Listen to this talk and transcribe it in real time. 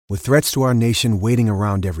With threats to our nation waiting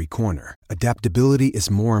around every corner, adaptability is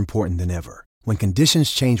more important than ever. When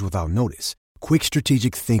conditions change without notice, quick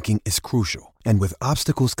strategic thinking is crucial. And with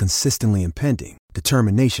obstacles consistently impending,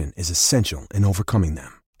 determination is essential in overcoming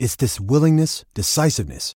them. It's this willingness,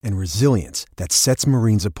 decisiveness, and resilience that sets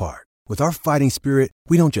Marines apart. With our fighting spirit,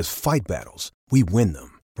 we don't just fight battles, we win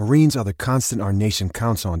them. Marines are the constant our nation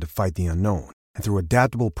counts on to fight the unknown. And through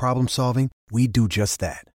adaptable problem solving, we do just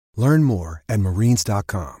that. Learn more at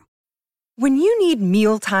marines.com. When you need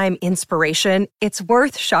mealtime inspiration, it's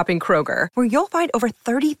worth shopping Kroger, where you'll find over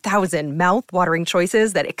 30,000 mouth-watering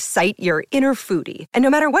choices that excite your inner foodie. And no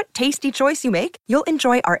matter what tasty choice you make, you'll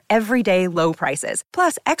enjoy our everyday low prices,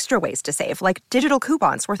 plus extra ways to save, like digital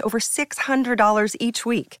coupons worth over $600 each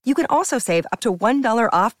week. You can also save up to $1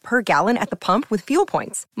 off per gallon at the pump with fuel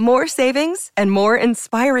points. More savings and more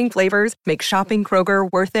inspiring flavors make shopping Kroger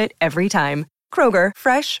worth it every time. Kroger,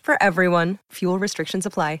 fresh for everyone. Fuel restrictions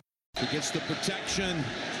apply. He gets the protection.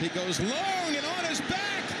 He goes long and on his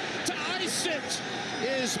back to ice it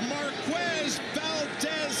is Marquez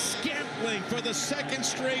Valdez-Scantling for the second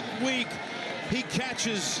straight week. He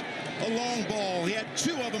catches a long ball. He had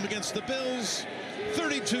two of them against the Bills.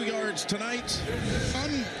 32 yards tonight.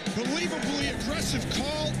 Unbelievably aggressive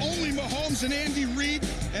call. Only Mahomes and Andy Reid,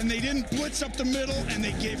 and they didn't blitz up the middle, and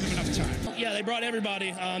they gave him enough time. Yeah, they brought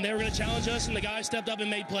everybody. They were going to challenge us, and the guys stepped up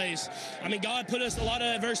and made plays. I mean, God put us a lot of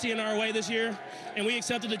adversity in our way this year, and we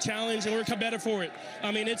accepted the challenge, and we're come better for it.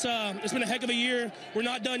 I mean, it's been a heck of a year. We're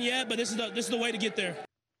not done yet, but this is the way to get there.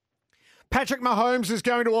 Patrick Mahomes is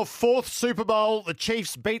going to a fourth Super Bowl. The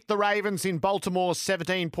Chiefs beat the Ravens in Baltimore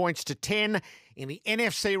 17 points to 10. In the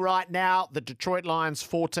NFC right now, the Detroit Lions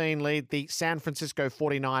 14 lead the San Francisco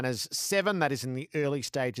 49ers 7. That is in the early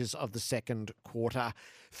stages of the second quarter.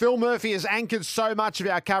 Phil Murphy has anchored so much of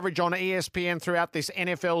our coverage on ESPN throughout this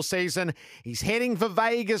NFL season. He's heading for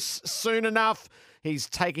Vegas soon enough. He's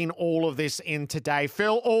taking all of this in today.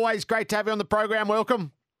 Phil, always great to have you on the program.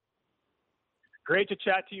 Welcome. Great to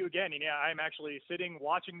chat to you again. And yeah, I'm actually sitting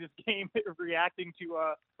watching this game,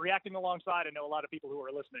 reacting alongside. I know a lot of people who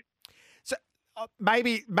are listening. So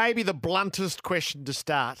maybe the bluntest question to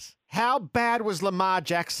start. How bad was Lamar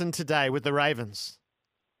Jackson today with the Ravens?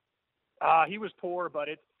 He was poor, but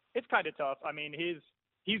it's kind of tough. I mean,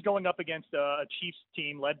 he's going up against a Chiefs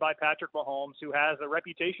team led by Patrick Mahomes, who has a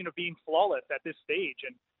reputation of being flawless at this stage.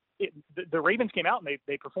 And the Ravens came out and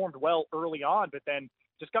they performed well early on, but then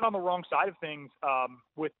just got on the wrong side of things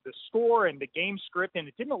with the score and the game script, and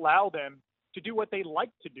it didn't allow them to do what they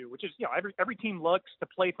like to do, which is, every team looks to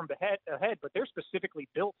play from ahead, but they're specifically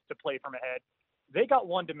built to play from ahead. They got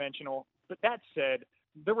one-dimensional, but that said,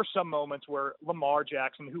 there were some moments where Lamar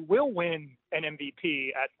Jackson, who will win an MVP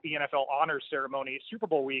at the NFL Honors Ceremony, Super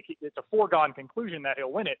Bowl week, it's a foregone conclusion that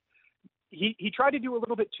he'll win it. He tried to do a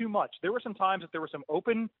little bit too much. There were some times that there were some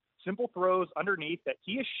open, simple throws underneath that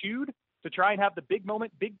he eschewed to try and have the big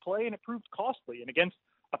moment, big play, and it proved costly. And against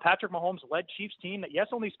a Patrick Mahomes-led Chiefs team that, yes,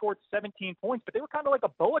 only scored 17 points, but they were kind of like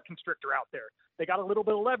a boa constrictor out there. They got a little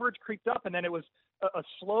bit of leverage, creeped up, and then it was a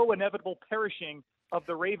slow, inevitable perishing of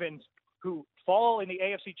the Ravens, who fall in the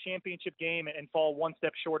AFC Championship game and fall one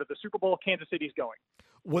step short of the Super Bowl. Kansas City's going.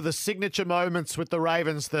 Were the signature moments with the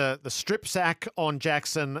Ravens the strip sack on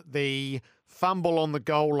Jackson, the fumble on the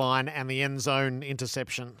goal line, and the end zone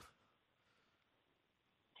interception?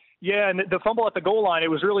 Yeah, and the fumble at the goal line,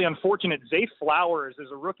 it was really unfortunate. Zay Flowers is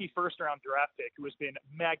a rookie first-round draft pick who has been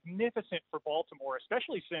magnificent for Baltimore,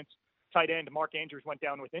 especially since tight end Mark Andrews went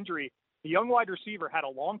down with injury. The young wide receiver had a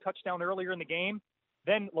long touchdown earlier in the game.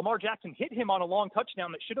 Then Lamar Jackson hit him on a long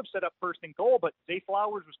touchdown that should have set up first and goal, but Zay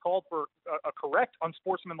Flowers was called for a correct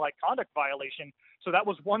unsportsmanlike conduct violation, so that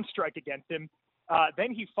was one strike against him.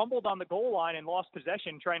 Then he fumbled on the goal line and lost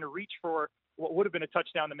possession trying to reach for what would have been a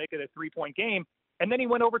touchdown to make it a three-point game. And then he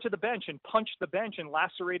went over to the bench and punched the bench and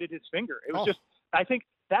lacerated his finger. It was just, I think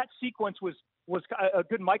that sequence was a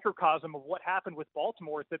good microcosm of what happened with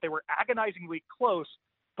Baltimore, is that they were agonizingly close,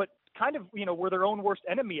 but kind of, were their own worst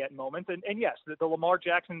enemy at moments. And yes, the Lamar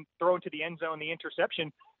Jackson throw into the end zone, the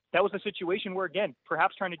interception, that was a situation where, again,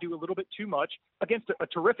 perhaps trying to do a little bit too much against a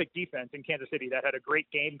terrific defense in Kansas City that had a great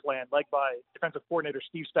game plan led by defensive coordinator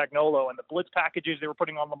Steve Spagnuolo, and the blitz packages they were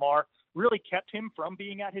putting on Lamar really kept him from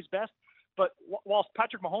being at his best. But whilst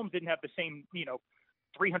Patrick Mahomes didn't have the same,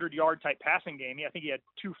 300-yard type passing game, I think he had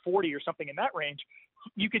 240 or something in that range,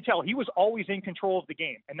 you could tell he was always in control of the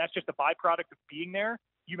game. And that's just a byproduct of being there.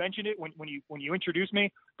 You mentioned it when you introduced me,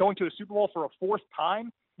 going to a Super Bowl for a fourth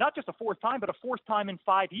time, not just a fourth time, but a fourth time in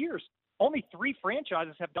 5 years. Only 3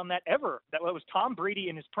 franchises have done that ever. That was Tom Brady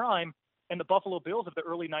in his prime and the Buffalo Bills of the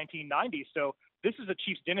early 1990s. So this is a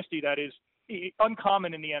Chiefs dynasty that is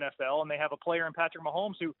uncommon in the NFL, and they have a player in Patrick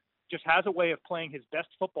Mahomes who just has a way of playing his best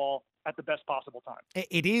football at the best possible time.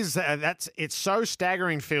 It is. It's so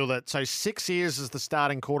staggering, Phil, that 6 years as the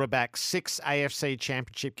starting quarterback, 6 AFC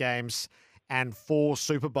championship games, and 4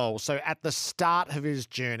 Super Bowls. So at the start of his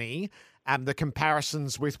journey, the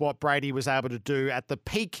comparisons with what Brady was able to do at the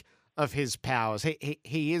peak of his powers,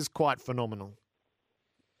 he is quite phenomenal.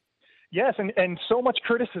 Yes, and so much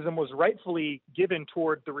criticism was rightfully given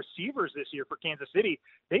toward the receivers this year for Kansas City.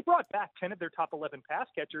 They brought back 10 of their top 11 pass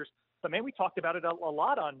catchers, but man, we talked about it a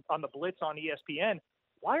lot on the Blitz on ESPN.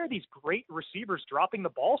 Why are these great receivers dropping the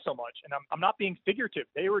ball so much? And I'm not being figurative.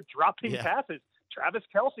 They were dropping passes. Travis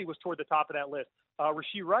Kelce was toward the top of that list.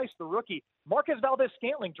 Rashee Rice, the rookie. Marquez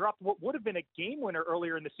Valdez-Scantling dropped what would have been a game winner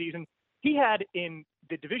earlier in the season. He had in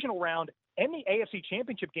the divisional round and the AFC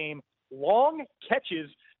Championship game long catches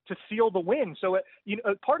to seal the win. So,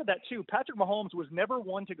 part of that too, Patrick Mahomes was never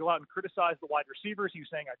one to go out and criticize the wide receivers. He was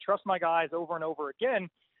saying, I trust my guys over and over again.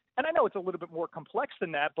 And I know it's a little bit more complex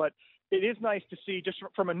than that, but it is nice to see, just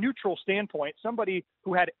from a neutral standpoint, somebody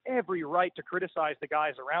who had every right to criticize the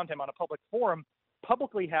guys around him on a public forum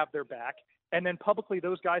publicly have their back, and then publicly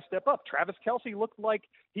those guys step up. Travis Kelce looked like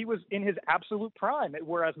he was in his absolute prime,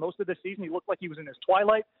 whereas most of the season he looked like he was in his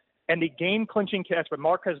twilight. And the game-clinching catch by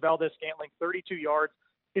Marquez Valdez-Scantling, 32 yards,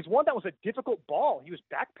 is one that was a difficult ball. He was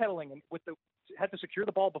backpedaling and had to secure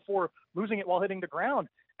the ball before losing it while hitting the ground,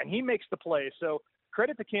 and he makes the play. So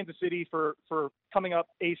credit to Kansas City for coming up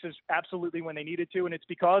aces absolutely when they needed to, and it's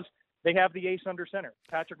because they have the ace under center,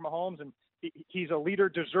 Patrick Mahomes, and he's a leader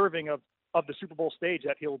deserving of the Super Bowl stage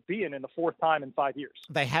that he'll be in the 4th time in 5 years.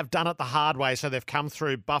 They have done it the hard way, so they've come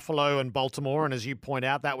through Buffalo and Baltimore, and as you point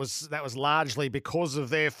out, that was largely because of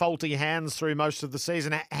their faulty hands through most of the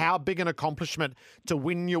season. How big an accomplishment to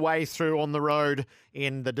win your way through on the road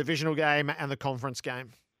in the divisional game and the conference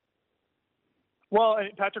game? Well,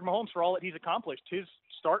 Patrick Mahomes, for all that he's accomplished, his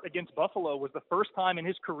start against Buffalo was the first time in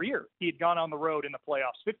his career he had gone on the road in the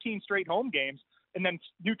playoffs. 15 straight home games, and then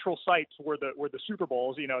neutral sites were the Super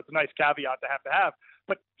Bowls. It's a nice caveat to have.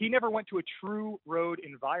 But he never went to a true road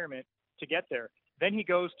environment to get there. Then he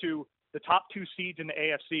goes to the top 2 seeds in the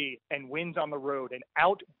AFC and wins on the road and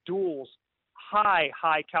out-duels high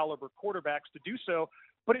caliber quarterbacks to do so.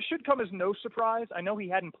 But it should come as no surprise. I know he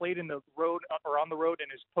hadn't played in the road or on the road in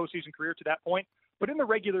his postseason career to that point, but in the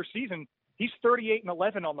regular season, he's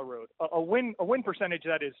 38-11 on the road. A win percentage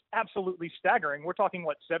that is absolutely staggering. We're talking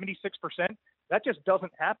 76%. That just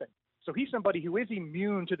doesn't happen. So he's somebody who is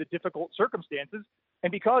immune to the difficult circumstances,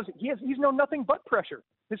 and because he's known nothing but pressure.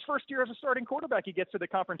 His first year as a starting quarterback, he gets to the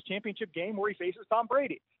conference championship game where he faces Tom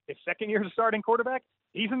Brady. His second year as a starting quarterback,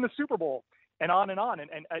 he's in the Super Bowl. And on and on. And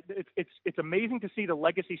it's amazing to see the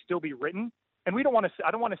legacy still be written. And I don't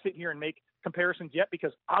want to sit here and make comparisons yet,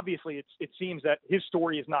 because obviously it seems that his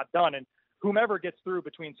story is not done. And whomever gets through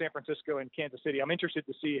between San Francisco and Kansas City, I'm interested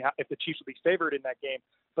to see if the Chiefs will be favored in that game.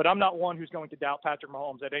 But I'm not one who's going to doubt Patrick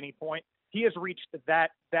Mahomes at any point. He has reached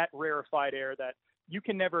that rarefied air that you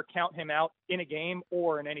can never count him out in a game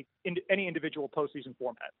or in any individual postseason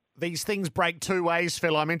format. These things break 2 ways,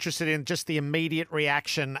 Phil. I'm interested in just the immediate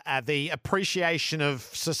reaction, the appreciation of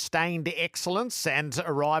sustained excellence and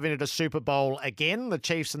arriving at a Super Bowl again, the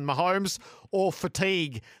Chiefs and Mahomes, or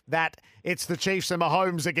fatigue that it's the Chiefs and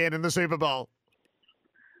Mahomes again in the Super Bowl.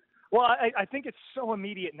 Well, I think it's so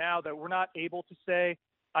immediate now that we're not able to say.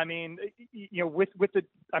 I mean,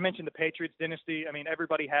 I mentioned the Patriots dynasty. I mean,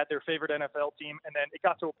 everybody had their favorite NFL team, and then it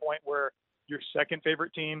got to a point where your second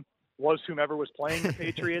favorite team was whomever was playing the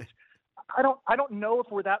Patriots. I don't know if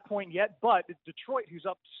we're that point yet, but it's Detroit, who's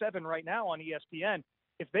up 7 right now on ESPN.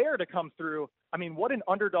 If they are to come through, I mean, what an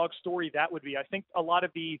underdog story that would be. I think a lot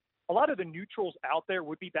of the neutrals out there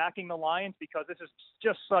would be backing the Lions, because this is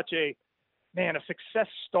just such a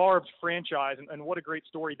success-starved franchise, and what a great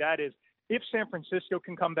story that is. If San Francisco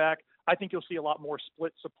can come back, I think you'll see a lot more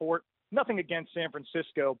split support. Nothing against San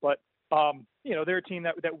Francisco, but they're a team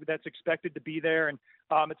that's expected to be there, and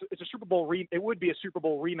it's a Super Bowl. It would be a Super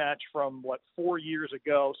Bowl rematch from 4 years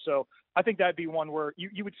ago. So I think that'd be one where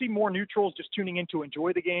you would see more neutrals just tuning in to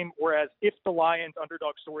enjoy the game. Whereas if the Lions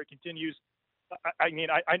underdog story continues, I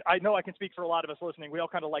know I can speak for a lot of us listening. We all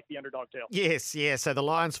kind of like the underdog tale. Yes. So the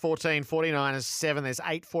Lions 14, 49ers 7. There's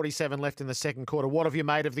 8:47 left in the second quarter. What have you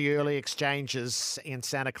made of the early exchanges in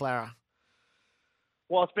Santa Clara?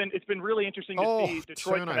 Well, it's been really interesting to see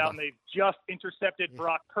Detroit come out, and they've just intercepted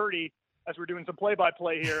Brock Purdy as we're doing some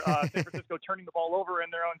play-by-play here. San Francisco turning the ball over in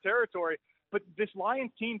their own territory. But this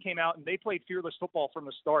Lions team came out, and they played fearless football from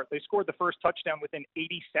the start. They scored the first touchdown within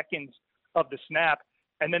 80 seconds of the snap.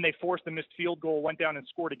 And then they forced the missed field goal, went down and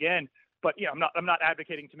scored again. But I'm not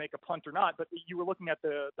advocating to make a punt or not. But you were looking at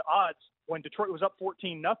the odds when Detroit was up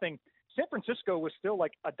 14-0. San Francisco was still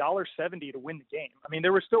like $1.70 to win the game. I mean,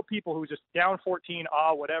 there were still people who just down 14,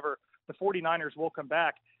 whatever. The 49ers will come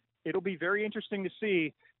back. It'll be very interesting to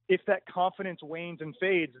see if that confidence wanes and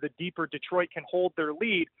fades, the deeper Detroit can hold their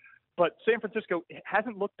lead. But San Francisco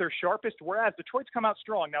hasn't looked their sharpest, whereas Detroit's come out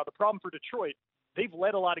strong. Now, the problem for Detroit, they've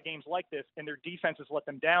led a lot of games like this, and their defense has let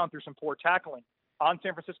them down through some poor tackling. On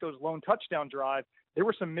San Francisco's lone touchdown drive, there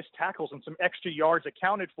were some missed tackles and some extra yards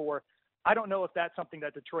accounted for. I don't know if that's something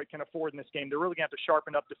that Detroit can afford in this game. They're really going to have to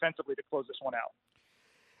sharpen up defensively to close this one out.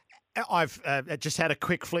 I've just had a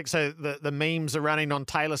quick flick. So the memes are running on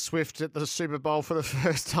Taylor Swift at the Super Bowl for the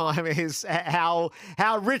first time. Is how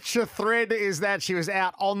rich a thread is that she was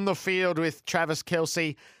out on the field with Travis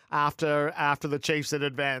Kelce after the Chiefs had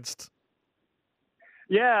advanced.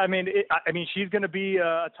 Yeah, I mean, she's going to be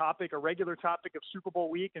a regular topic of Super Bowl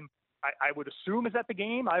week, and I would assume is at the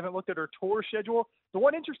game. I haven't looked at her tour schedule. The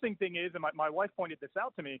one interesting thing is, and my wife pointed this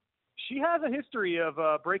out to me, she has a history of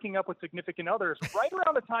breaking up with significant others right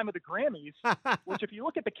around the time of the Grammys, which, if you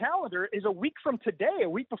look at the calendar, is a week from today, a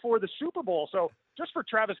week before the Super Bowl. So just for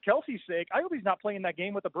Travis Kelce's sake, I hope he's not playing that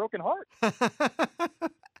game with a broken heart.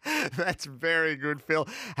 That's very good, Phil.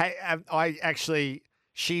 Hey,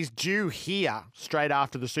 she's due here straight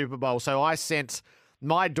after the Super Bowl. So I sent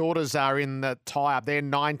my daughters are in the tie-up. They're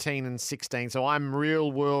 19 and 16. So I'm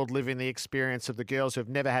real world living the experience of the girls who have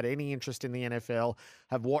never had any interest in the NFL,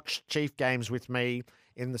 have watched Chief games with me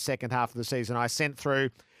in the second half of the season. I sent through,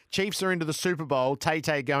 Chiefs are into the Super Bowl, Tay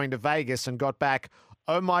going to Vegas, and got back,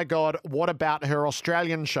 oh my God, what about her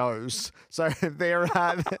Australian shows? So they're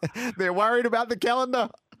worried about the calendar.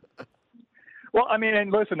 Well, I mean,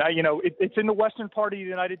 and listen, it's in the western part of the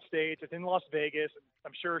United States. It's in Las Vegas.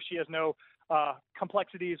 I'm sure she has no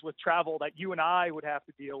complexities with travel that you and I would have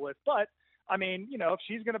to deal with. But, I mean, if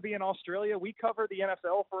she's going to be in Australia, we cover the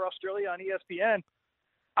NFL for Australia on ESPN.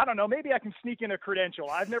 I don't know. Maybe I can sneak in a credential.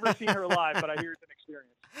 I've never seen her live, but I hear it's an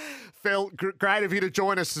experience. Phil, great of you to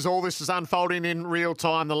join us as all this is unfolding in real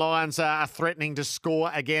time. The Lions are threatening to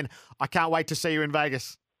score again. I can't wait to see you in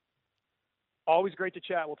Vegas. Always great to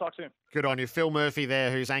chat. We'll talk soon. Good on you. Phil Murphy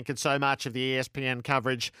there, who's anchored so much of the ESPN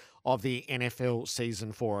coverage of the NFL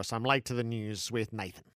season for us. I'm late to the news with Nathan.